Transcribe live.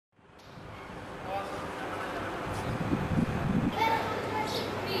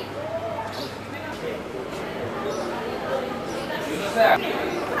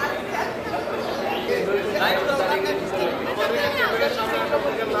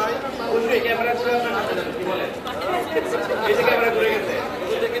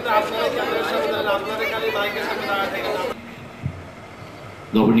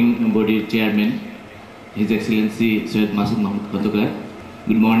Governing Body Chairman, His Excellency SYED MASUD KHONDOKAR.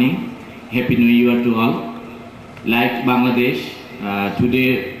 Good morning, Happy New Year to all. Like Bangladesh,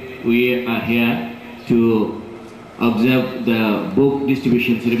 today we are here to observe the book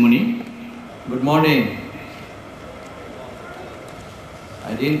distribution ceremony. Good morning.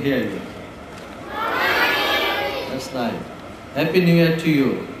 I didn't hear you. That's nice. Happy New Year to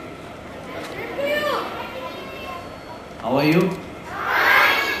you. How are you?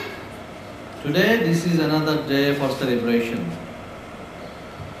 Today, this is another day for celebration.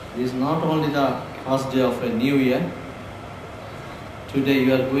 This is not only the first day of a new year. Today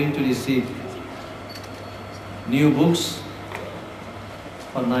you are going to receive new books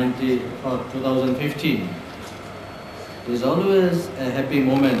for 2015. It is always a happy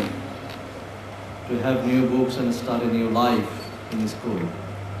moment to have new books and start a new life in school.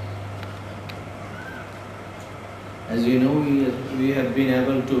 As you know, we have been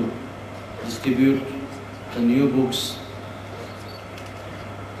able to distribute the new books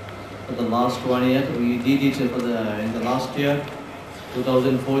for the last 1 year. We did it in the last year,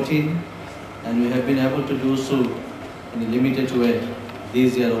 2014, and we have been able to do so in a limited way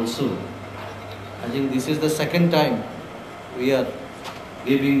this year also. I think this is the second time we are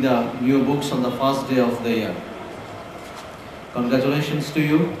giving the new books on the first day of the year. Congratulations to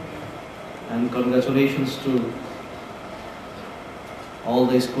you, and congratulations to all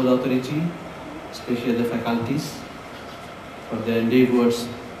the school authority, especially the faculties, for their endeavors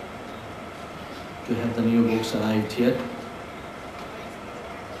to have the new books arrived here.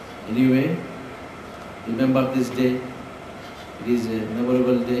 Anyway, remember this day. It is a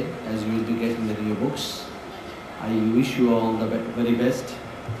memorable day as you will be getting the new books. I wish you all the very best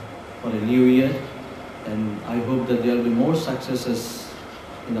for a new year, and I hope that there will be more successes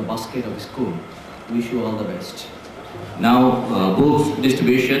in the basket of school. Wish you all the best. Now, books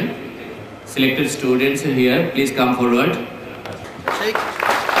distribution. Selected students are here. Please come forward. Shake.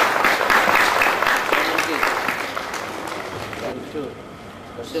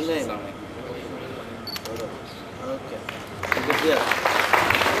 What's your name? Okay. Good here.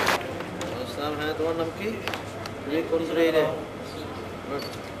 What's your name? Good.